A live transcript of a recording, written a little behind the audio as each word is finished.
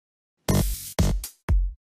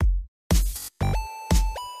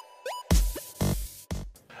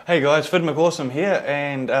Hey guys, Phid McAwesome here,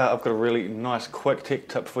 and I've got a really nice quick tech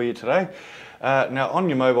tip for you today. Now on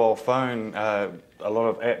your mobile phone, a lot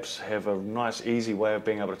of apps have a nice easy way of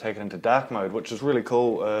being able to take it into dark mode, which is really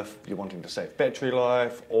cool if you're wanting to save battery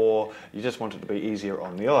life or you just want it to be easier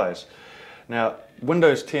on the eyes. Now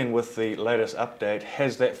Windows 10 with the latest update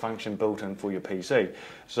has that function built in for your PC.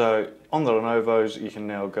 So on the Lenovos you can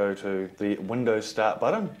now go to the Windows Start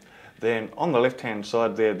button. Then on the left hand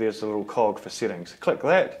side there's a little cog for settings. Click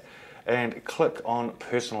that and click on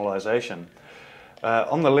personalization.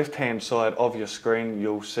 On the left hand side of your screen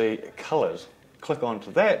you'll see colors. Click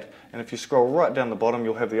onto that, and if you scroll right down the bottom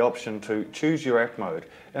you'll have the option to choose your app mode.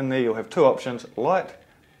 In there you'll have two options, light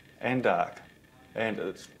and dark. And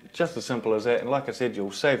it's just as simple as that, and like I said,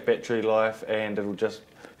 you'll save battery life and it'll just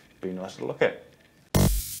be nice to look at.